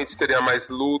 certamente teria mais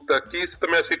luta, que isso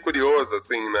também achei curioso,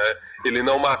 assim, né? Ele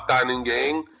não matar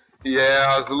ninguém e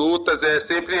as lutas,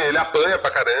 sempre ele apanha pra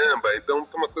caramba, então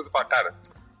tem umas coisas pra cara...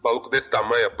 maluco desse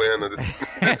tamanho apanhando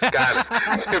desse cara.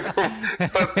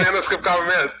 Tipo, as cenas que eu ficava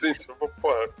meio assim, tipo,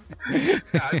 porra.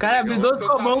 O cara habilidoso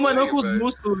com a mão, mas não com os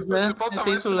músculos, né? Tipo,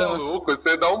 totalmente maluco.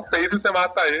 Você dá um peido e você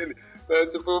mata ele.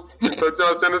 Tipo, então tinha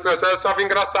umas cenas que eu achava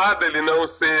engraçado ele não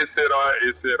ser esse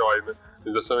herói, né?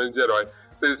 Eu já chamo ele de herói.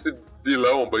 Ser esse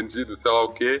vilão, bandido, sei lá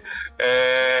o quê,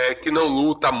 que não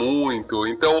luta muito.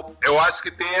 Então, eu acho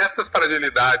que tem essas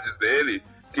fragilidades dele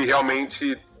que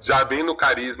realmente já vem no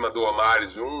carisma do Omar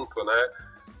junto, né?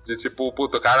 De tipo,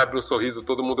 puta, o cara abre um sorriso,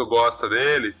 todo mundo gosta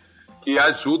dele, que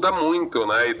ajuda muito,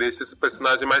 né? E deixa esse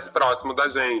personagem mais próximo da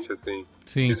gente, assim.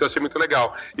 Sim. Isso eu achei muito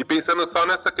legal. E pensando só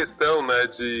nessa questão, né,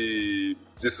 de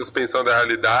suspensão da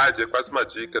realidade, é quase uma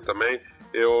dica também.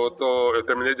 Eu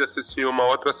terminei de assistir uma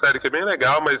outra série que é bem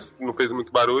legal, mas não fez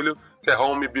muito barulho, que é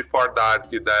Home Before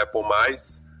Dark, da Apple+,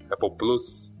 Apple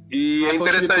Plus. E é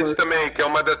interessante também, que é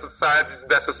uma dessas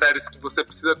séries que você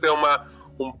precisa ter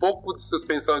um pouco de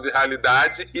suspensão de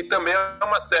realidade, e também é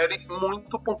uma série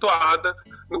muito pontuada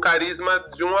no carisma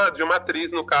de uma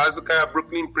atriz, no caso, que é a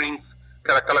Brooklyn Prince,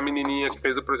 que era aquela menininha que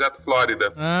fez o Projeto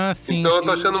Flórida. Ah, sim. Então eu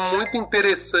tô achando muito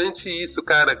interessante isso,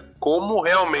 cara, como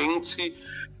realmente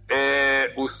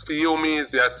os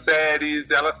filmes e as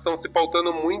séries, elas estão se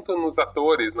pautando muito nos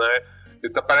atores, né?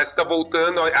 Parece que tá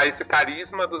voltando a esse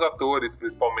carisma dos atores,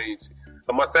 principalmente.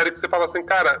 É uma série que você fala assim,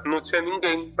 cara, não tinha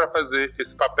ninguém pra fazer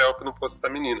esse papel que não fosse essa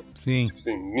menina. Sim. Tipo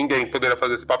assim, ninguém poderia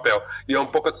fazer esse papel. E é um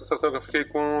pouco a sensação que eu fiquei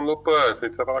com o Lupin. Assim,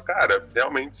 você fala, cara,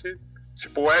 realmente...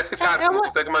 Tipo, esse cara, você não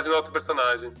consegue imaginar outro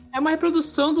personagem. É uma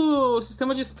reprodução do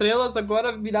Sistema de Estrelas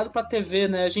agora virado pra TV,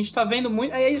 né? A gente tá vendo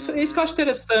muito... É isso que eu acho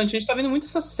interessante. A gente tá vendo muito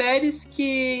essas séries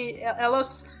que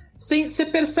elas... Você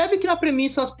percebe que na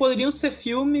premissa elas poderiam ser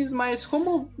filmes, mas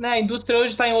como, né, a indústria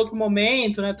hoje está em outro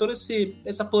momento, né, toda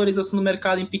essa polarização no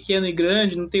mercado em pequeno e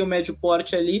grande, não tem o médio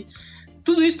porte ali,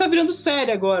 tudo isso está virando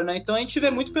série agora, né? Então a gente vê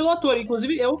muito pelo ator.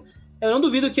 Inclusive eu não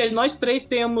duvido que nós três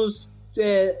tenhamos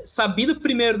sabido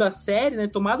primeiro da série, né,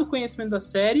 tomado conhecimento da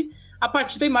série a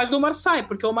partir da imagem do Omar Sy,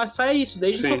 porque o Omar Sy é isso,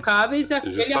 desde Intocáveis é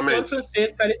aquele justamente. Ator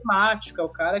francês carismático, é o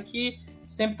cara que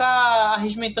sempre tá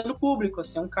arregimentando o público,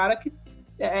 assim, é um cara que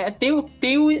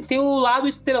tem o lado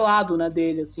estrelado, né,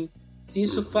 dele, assim. Se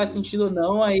isso faz sentido ou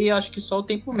não, aí eu acho que só o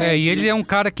tempo mede. E ele é um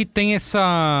cara que tem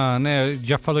essa, né,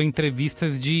 já falou em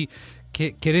entrevistas de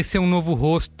querer ser um novo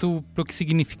rosto pro que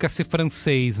significa ser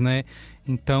francês, né?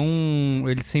 Então,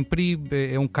 ele sempre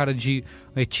é um cara de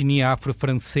etnia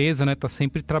afro-francesa, né? Tá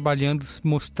sempre trabalhando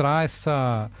mostrar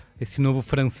esse novo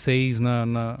francês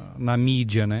na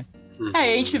mídia, né? A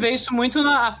gente vê isso muito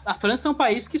a França é um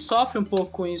país que sofre um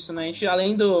pouco com isso, né? A gente,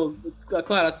 além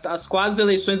claro, as quase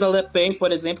eleições da Le Pen,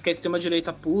 por exemplo, que é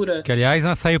extrema-direita pura. Que, aliás,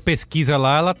 saiu pesquisa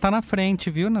lá, ela tá na frente,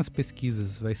 viu? Nas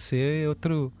pesquisas. Vai ser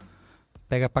outro...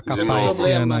 Pega pra capar esse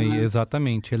ano aí, né?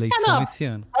 Exatamente, eleição esse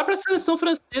ano. A própria seleção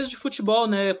francesa de futebol,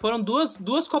 né? Foram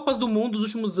duas Copas do Mundo nos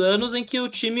últimos anos em que o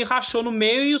time rachou no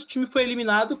meio e o time foi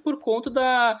eliminado por conta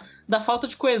da falta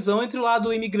de coesão entre o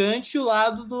lado imigrante e o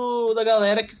lado da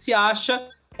galera que se acha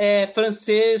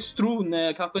francês true, né?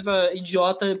 Aquela coisa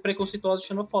idiota, preconceituosa,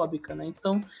 xenofóbica, né?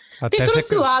 Então, Até tem todo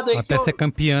esse lado aí até ser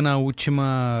campeã na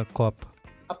última Copa.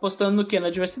 Apostando no quê? Na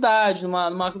diversidade,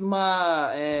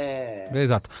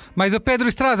 Exato. Mas o Pedro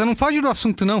Estraza, não foge do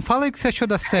assunto, não. Fala aí o que você achou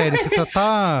da série. Você só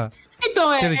tá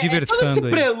então, todo esse aí.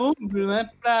 prelúdio, né?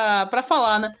 Pra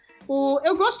falar, né?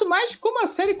 Eu gosto mais de como a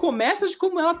série começa, de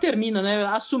como ela termina, né?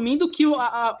 Assumindo que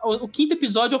o quinto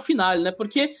episódio é o final, né?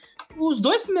 Porque os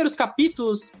 2 primeiros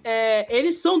capítulos,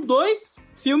 eles são 2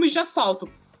 filmes de assalto.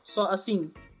 Só,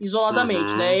 assim,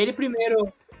 isoladamente, né? Ele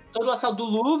primeiro... todo o assalto do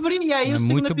Louvre, e aí o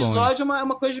segundo episódio é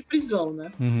uma coisa de prisão,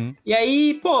 né? E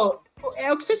aí, pô,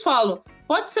 é o que vocês falam.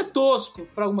 Pode ser tosco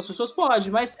pra algumas pessoas, pode,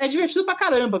 mas é divertido pra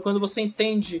caramba quando você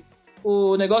entende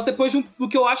o negócio depois do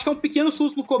que eu acho que é um pequeno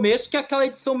susto no começo, que é aquela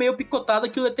edição meio picotada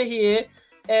que o Leterrier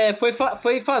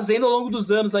foi fazendo ao longo dos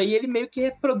anos aí, ele meio que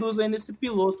reproduz aí nesse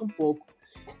piloto um pouco.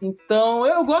 Então,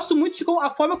 eu gosto muito de a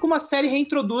forma como a série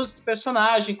reintroduz esse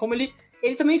personagem, como ele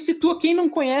também situa quem não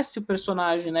conhece o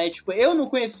personagem, né? Tipo, eu não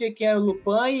conhecia quem era o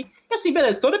Lupin e assim,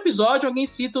 beleza, todo episódio alguém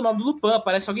cita o nome do Lupin,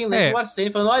 aparece alguém lendo o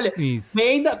Arsênio, falando, olha,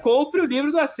 compre o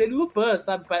livro do Arsênio Lupin,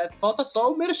 sabe? Falta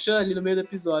só o merchan ali no meio do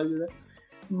episódio, né?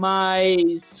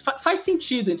 Mas faz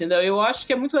sentido, entendeu? Eu acho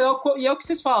que é muito legal, e é o que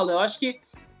vocês falam, eu acho que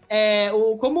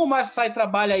como o Marseille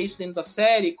trabalha isso dentro da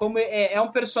série, como é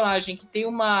um personagem que tem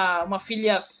uma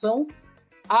filiação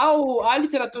à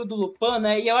literatura do Lupin,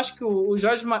 né? E eu acho que o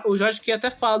Jorge que até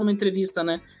fala numa entrevista,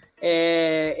 né?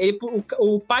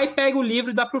 O pai pega o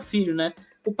livro e dá pro filho, né?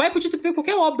 O pai podia ter pego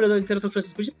qualquer obra da literatura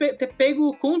francesa, podia ter pego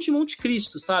o Conde de Monte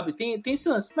Cristo, sabe? Tem esse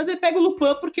lance. Mas ele pega o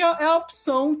Lupin porque é a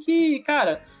opção que,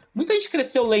 cara, muita gente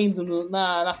cresceu lendo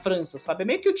na França, sabe? É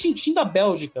meio que o Tintin da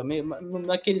Bélgica, meio,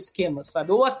 naquele esquema,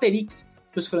 sabe? Ou o Asterix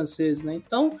pros franceses, né?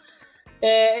 Então,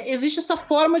 existe essa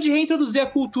forma de reintroduzir a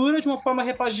cultura de uma forma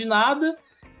repaginada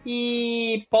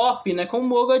e pop, né? Como o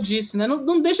Moga disse, né?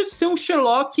 Não deixa de ser um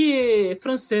Sherlock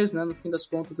francês, né? No fim das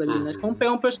contas ali, né? Como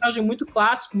pegar um personagem muito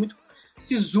clássico, muito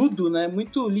sisudo, né?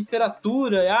 Muito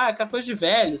literatura, aquela coisa de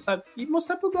velho, sabe? E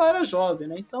mostrar pra galera jovem,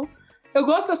 né? Então, eu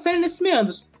gosto da série nesse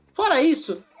meandros. Fora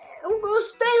isso,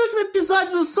 os 3 últimos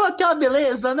episódios não são aquela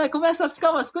beleza, né? Começa a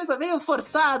ficar umas coisas meio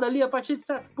forçadas ali a partir de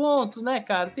certo ponto, né,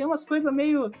 cara? Tem umas coisas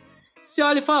meio... Você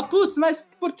olha e fala, putz, mas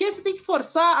por que você tem que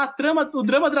forçar o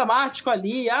drama dramático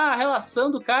ali, a relação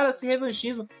do cara, esse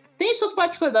revanchismo? Tem suas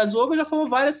particularidades. O Hugo já falou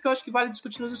várias que eu acho que vale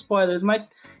discutir nos spoilers,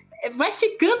 mas vai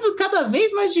ficando cada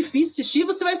vez mais difícil assistir,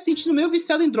 você vai se sentindo meio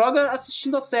viciado em droga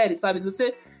assistindo a série, sabe?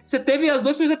 Você teve os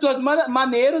 2 primeiros episódios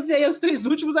maneiros e aí os 3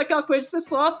 últimos é aquela coisa de você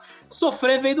só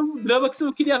sofrer vendo um drama que você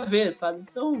não queria ver, sabe?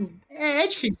 Então, é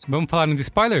difícil. Vamos falar nos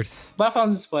spoilers? Bora falar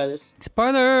nos spoilers.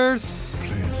 Spoilers!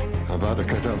 Avada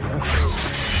Kedavra.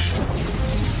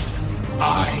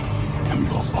 I am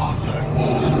your father.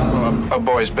 A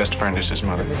boy's best friend is his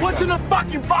mother. What's in the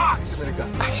fucking box?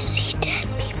 I see dead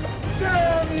people.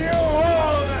 Damn you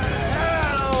all to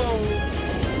hell!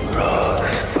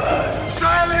 Rosebud.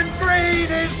 Silent Breed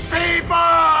is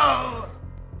people!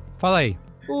 Fala aí.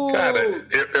 Cara,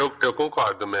 eu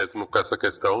concordo mesmo com essa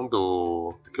questão que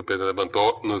o Pedro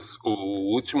levantou.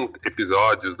 O último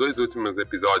episódio, os 2 últimos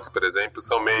episódios, por exemplo,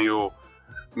 são meio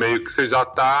que você já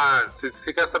tá...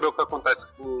 Você quer saber o que acontece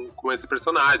com esse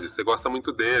personagem, você gosta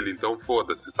muito dele, então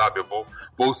foda-se, sabe? Eu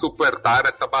vou suportar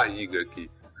essa barriga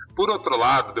aqui. Por outro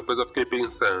lado, depois eu fiquei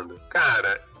pensando,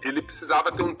 cara, ele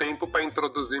precisava ter um tempo pra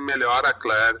introduzir melhor a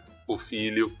Claire, o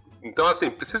filho. Então, assim,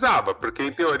 precisava, porque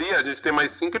em teoria a gente tem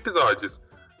mais 5 episódios.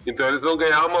 Então eles vão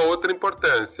ganhar uma outra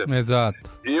importância. Exato.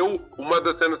 Uma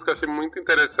das cenas que eu achei muito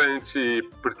interessante,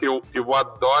 porque eu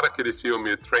adoro aquele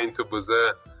filme, Train to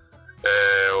Busan,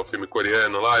 o filme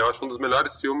coreano lá, eu acho um dos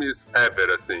melhores filmes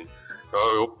ever, assim.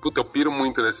 Eu piro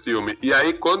muito nesse filme. E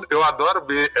aí, eu adoro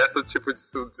ver esse tipo de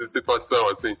situação,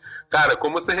 assim. Cara,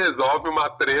 como você resolve uma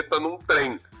treta num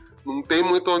trem? Não tem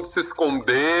muito onde se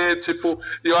esconder, tipo...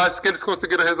 E eu acho que eles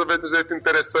conseguiram resolver de um jeito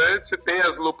interessante. Tem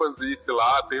as lupanzice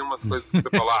lá, tem umas coisas que você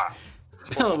fala...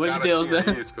 Pelo amor de Deus, né?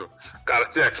 Isso, o cara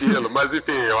tinha aquilo. Mas,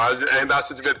 enfim, eu ainda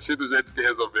acho divertido o jeito que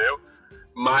resolveu.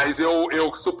 Mas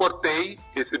eu suportei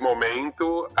esse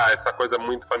momento, essa coisa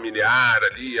muito familiar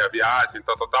ali, a viagem,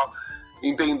 tal...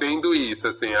 Entendendo isso,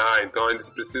 assim, então eles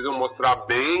precisam mostrar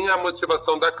bem a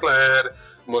motivação da Claire,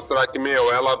 mostrar que,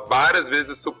 ela várias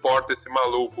vezes suporta esse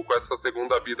maluco com essa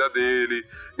segunda vida dele.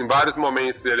 Em vários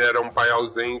momentos ele era um pai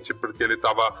ausente porque ele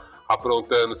tava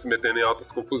aprontando, se metendo em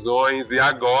altas confusões, e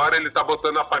agora ele tá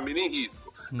botando a família em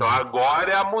risco. Então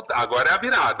agora é a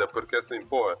virada, porque assim,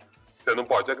 você não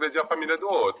pode agredir a família do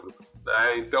outro,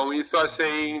 né? Então isso eu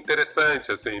achei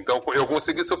interessante, assim. Então eu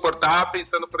consegui suportar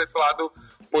pensando por esse lado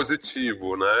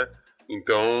positivo, né?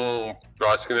 Então, eu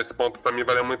acho que nesse ponto, pra mim,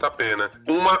 valeu muito a pena.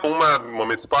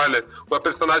 Momento spoiler, uma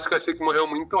personagem que eu achei que morreu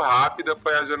muito rápida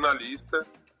foi a jornalista.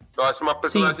 Eu acho uma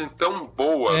personagem tão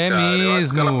boa, cara. Mesmo. Eu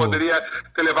acho que ela mesmo. poderia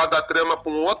ter levado a trama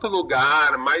pra um outro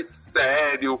lugar, mais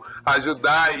sério,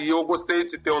 ajudar. E eu gostei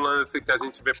de ter um lance que a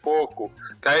gente vê pouco,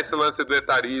 que é esse lance do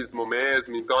etarismo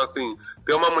mesmo. Então, assim,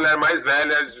 ter uma mulher mais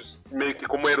velha meio que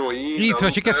como heroína. Isso, eu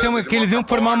achei que eles iam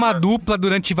formar uma dupla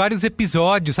durante vários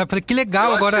episódios, sabe? Falei, que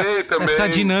legal agora essa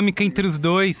dinâmica entre os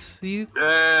dois. E...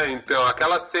 então,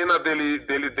 aquela cena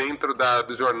dele dentro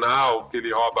do jornal, que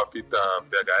ele rouba a fita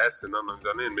VHS, não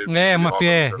já nem mesmo.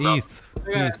 Isso.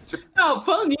 Não,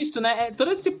 falando nisso, né?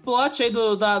 Todo esse plot aí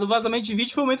do vazamento de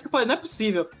vídeo foi o momento que eu falei, não é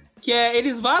possível. Que é,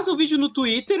 eles vazam o vídeo no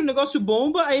Twitter, o negócio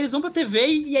bomba, aí eles vão pra TV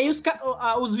e aí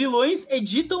os vilões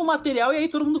editam o material e aí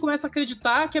todo mundo começa a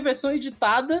acreditar que a versão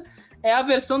editada é a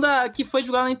versão que foi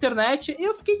jogada na internet. E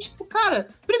eu fiquei tipo, cara,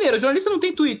 primeiro, o jornalista não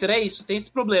tem Twitter, é isso, tem esse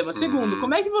problema. Segundo,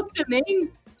 como é que você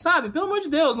nem... Sabe? Pelo amor de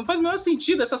Deus, não faz o menor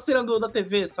sentido essa cena da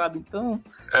TV, sabe? Então...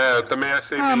 eu também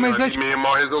achei meio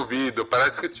mal resolvido.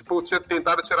 Parece que, tipo, tinha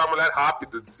tentado tirar a mulher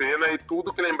rápido de cena e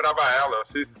tudo que lembrava ela. Eu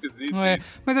achei esquisito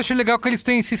isso. Mas eu achei legal que eles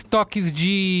têm esses toques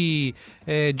de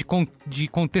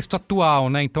contexto atual,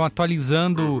 né? Então,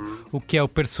 atualizando o que é o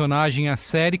personagem, a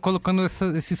série, colocando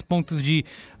esses pontos de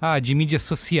mídias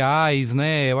sociais,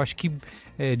 né? Eu acho que...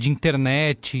 de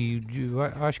internet, eu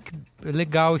acho que é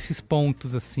legal esses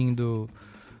pontos, assim,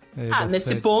 nesse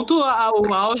série. Ponto,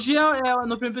 o auge é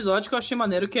no primeiro episódio, que eu achei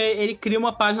maneiro, que ele cria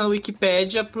uma página na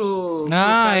Wikipédia pro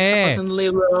cara que tá fazendo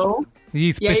leilão.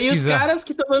 Isso, e aí os caras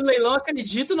que estão dando leilão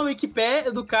acreditam na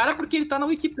Wikipédia do cara porque ele tá na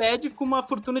Wikipédia com uma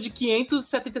fortuna de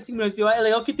 575 milhões. E é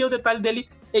legal que tem o detalhe dele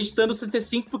editando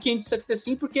 75 por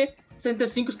 575, porque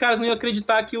 75 os caras não iam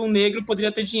acreditar que um negro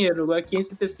poderia ter dinheiro. Agora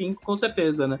 575 com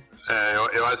certeza, né?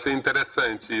 Eu achei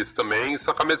interessante isso também,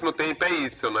 só que ao mesmo tempo é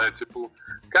isso, né? Tipo,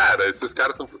 cara, esses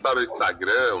caras não precisaram do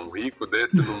Instagram, um rico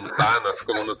desse não tá nas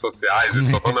colunas sociais, eles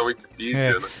só estão na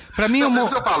Wikipedia, né? Pra mim, isso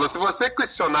que eu falo, se você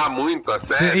questionar muito a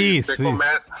série, você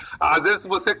começa... Às vezes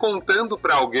você contando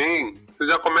pra alguém, você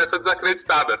já começa a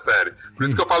desacreditar da série. Por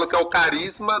isso que eu falo que é o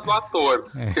carisma do ator.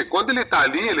 Porque quando ele tá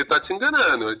ali, ele tá te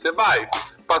enganando. Aí você vai...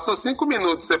 Passou 5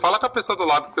 minutos, você fala com a pessoa do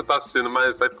lado que você tá assistindo,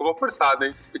 mas aí ficou forçado,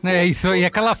 hein? Isso, e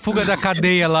aquela fuga da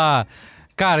cadeia lá...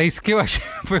 Cara, isso que eu achei...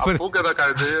 A fuga da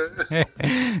cadeia.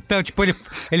 Então, tipo,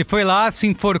 ele foi lá, se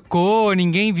enforcou,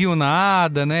 ninguém viu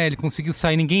nada, né? Ele conseguiu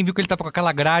sair, ninguém viu que ele tava com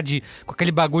aquela grade, com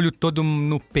aquele bagulho todo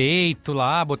no peito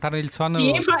lá, botaram ele só no...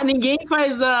 Ninguém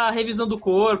faz a revisão do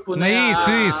corpo, né?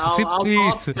 Isso.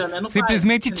 Autópsia, né? Não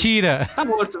simplesmente faz. Tira. Tá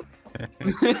morto.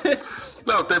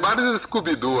 Não, tem vários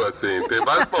Scooby-Doo, assim. Tem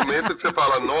vários momentos que você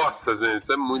fala, nossa, gente,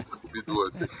 é muito Scooby-Doo,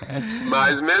 assim.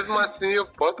 Mas mesmo assim, eu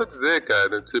posso dizer,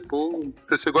 cara, tipo,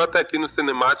 você chegou até aqui no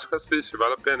cinemático, assiste,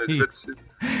 vale a pena, é divertido.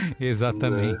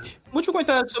 Exatamente. Muito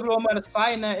comentário sobre o Omar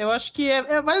Sy, né? Eu acho que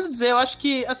é válido dizer, eu acho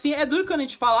que, assim, é duro quando a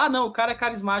gente fala, não, o cara é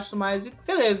carismático, mas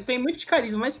beleza, tem muito de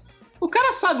carisma, mas o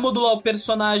cara sabe modular o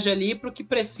personagem ali pro que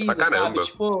precisa, sabe?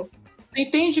 Tipo... Você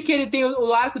entende que ele tem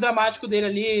o arco dramático dele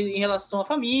ali em relação à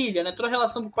família, né? Toda a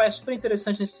relação com o pai é super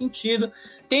interessante nesse sentido.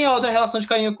 Tem a outra relação de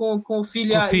carinho com o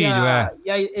filho, e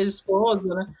a ex-esposa,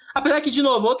 né? Apesar que, de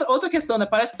novo, outra questão, né?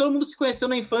 Parece que todo mundo se conheceu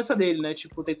na infância dele, né?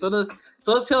 Tipo, tem todas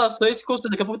as relações se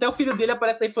construídas. Daqui a pouco até o filho dele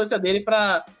aparece na infância dele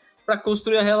pra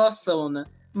construir a relação, né?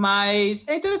 Mas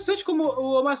é interessante como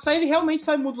o Omar Sy, ele realmente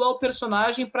sabe modular o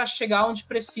personagem pra chegar onde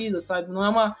precisa, sabe?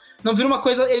 Não vira uma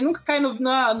coisa... Ele nunca cai no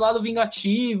lado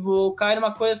vingativo, ou cai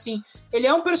numa coisa assim... Ele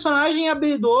é um personagem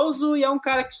habilidoso e é um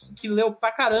cara que leu pra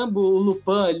caramba o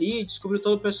Lupin ali, descobriu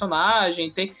todo o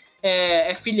personagem,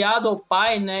 é filiado ao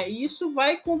pai, né? E isso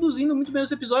vai conduzindo muito bem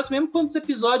os episódios, mesmo quando os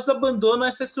episódios abandonam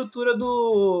essa estrutura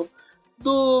do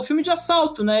filme de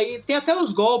assalto, né? E tem até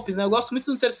os golpes, né? Eu gosto muito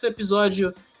do terceiro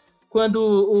episódio... Quando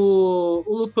o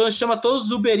Lupin chama todos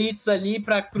os Uber Eats ali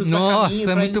pra cruzar caminho.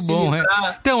 Nossa, é muito bom, né?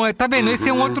 Então, tá vendo? Esse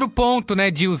é um outro ponto, né?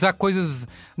 De usar coisas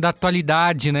da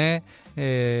atualidade, né?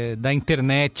 Da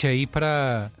internet aí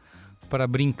pra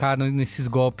brincar nesses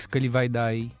golpes que ele vai dar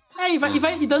aí. E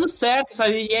vai dando certo,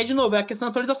 sabe? E de novo, é a questão da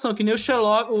atualização, que nem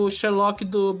o Sherlock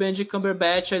do Benedict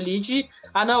Cumberbatch ali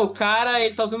o cara,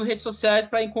 ele tá usando redes sociais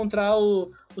pra encontrar o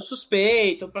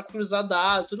suspeito, pra cruzar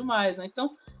dados e tudo mais, né?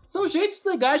 Então, são jeitos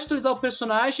legais de utilizar o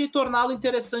personagem e torná-lo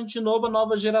interessante de novo a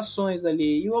novas gerações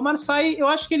ali. E o Omar Sy, eu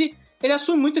acho que ele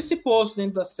assume muito esse posto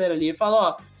dentro da série ali. Ele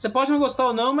fala, você pode não gostar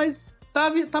ou não, mas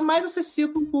tá mais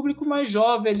acessível para um público mais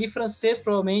jovem ali, francês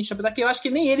provavelmente, apesar que eu acho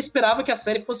que nem ele esperava que a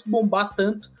série fosse bombar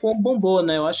tanto como bombou,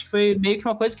 né? Eu acho que foi meio que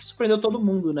uma coisa que surpreendeu todo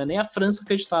mundo, né? Nem a França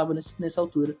acreditava nessa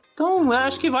altura. Então, eu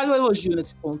acho que vale o elogio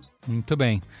nesse ponto. Muito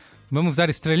bem. Vamos dar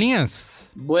estrelinhas?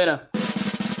 Buena.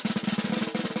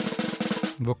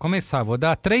 Vou começar, vou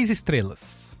dar 3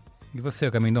 estrelas. E você,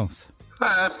 Olga Mendonça?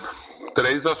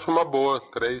 3 acho uma boa.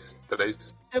 3.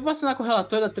 Eu vou assinar com o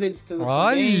relator da 3 estrelas.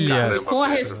 Olha! Também, com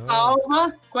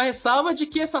a ressalva de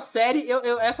que essa série,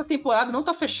 essa temporada não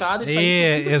tá fechada. Isso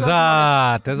aí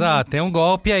exato. Tem um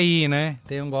golpe aí, né?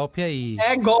 Tem um golpe aí.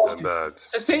 É golpe.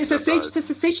 Você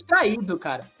se sente traído,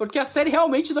 cara. Porque a série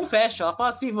realmente não fecha. Ela fala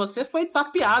assim, você foi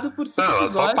tapeado por 5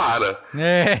 episódios. Ela só para.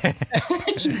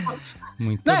 Tipo,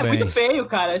 muito não, bem. É muito feio,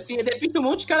 cara. Assim, de repente um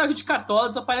monte de cara de cartola,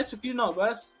 desaparece o filho. Não,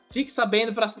 agora fique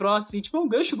sabendo pras próximas. Assim, tipo, é um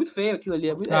gancho muito feio aquilo ali.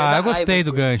 Eu gostei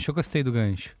do gancho.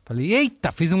 Falei,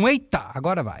 eita, fiz um eita,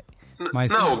 agora vai.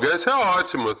 Mas... Não, o gancho é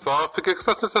ótimo, só fiquei com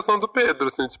essa sensação do Pedro,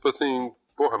 assim, tipo assim,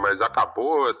 porra, mas já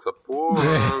acabou essa porra,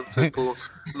 tipo,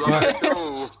 não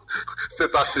apareceu, você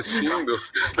tá assistindo,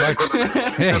 né? Quando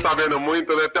você tá vendo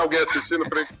muito, né, tem alguém assistindo,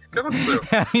 falei, o que aconteceu?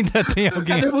 Ainda tem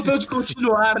alguém Cadê o botão de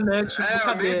continuar, né, tipo,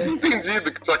 eu nem tinha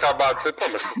entendido que tinha acabado, falei, pô,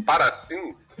 mas para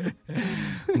assim?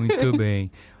 Muito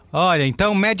bem. Olha,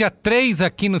 então, média 3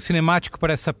 aqui no Cinemático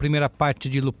para essa primeira parte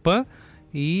de Lupin.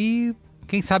 E,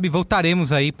 quem sabe,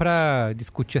 voltaremos aí para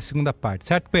discutir a segunda parte.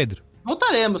 Certo, Pedro?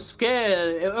 Voltaremos, porque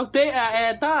eu tenho,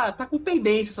 tá com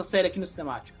pendência essa série aqui no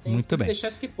Cinemático. Muito bem. Deixar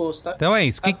isso aqui posto, tá? Então é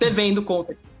isso. Tá devendo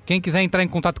conta. Quem quiser entrar em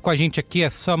contato com a gente aqui é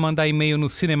só mandar e-mail no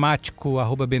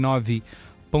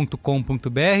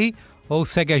cinemático@b9.com.br ou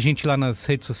segue a gente lá nas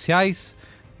redes sociais.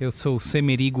 Eu sou o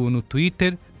Semerigo no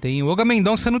Twitter. Tem o Olga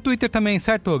Mendonça no Twitter também,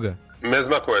 certo, Olga?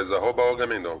 Mesma coisa, @Olga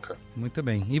Mendonça. Muito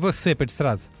bem. E você, Pedro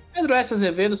Estraza? Pedro S.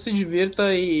 Azevedo, se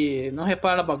divirta e não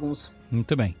repara na bagunça.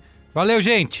 Muito bem. Valeu,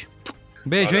 gente.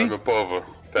 Beijo, Valeu, hein? meu povo.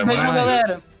 Até Beijo, mais.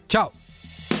 galera. Tchau.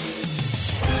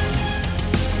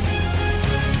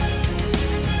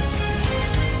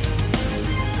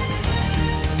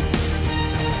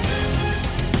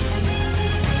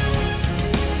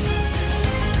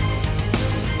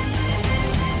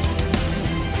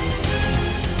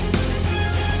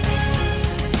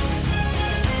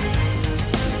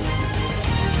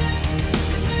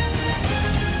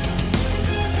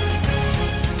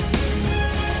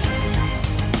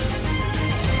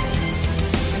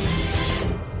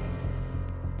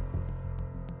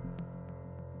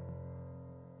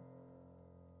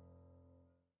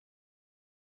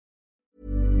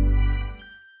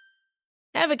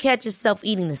 Ever catch yourself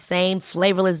eating the same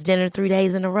flavorless dinner 3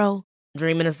 days in a row?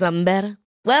 Dreaming of something better?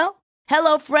 Well,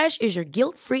 HelloFresh is your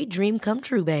guilt-free dream come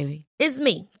true, baby. It's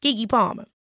me, Keke Palmer.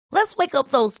 Let's wake up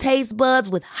those taste buds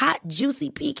with hot, juicy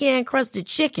pecan-crusted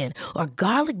chicken or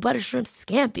garlic butter shrimp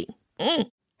scampi.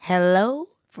 Hello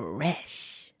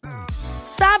Fresh.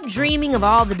 Stop dreaming of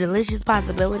all the delicious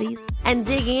possibilities and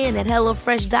dig in at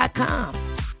HelloFresh.com.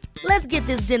 Let's get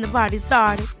this dinner party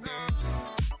started.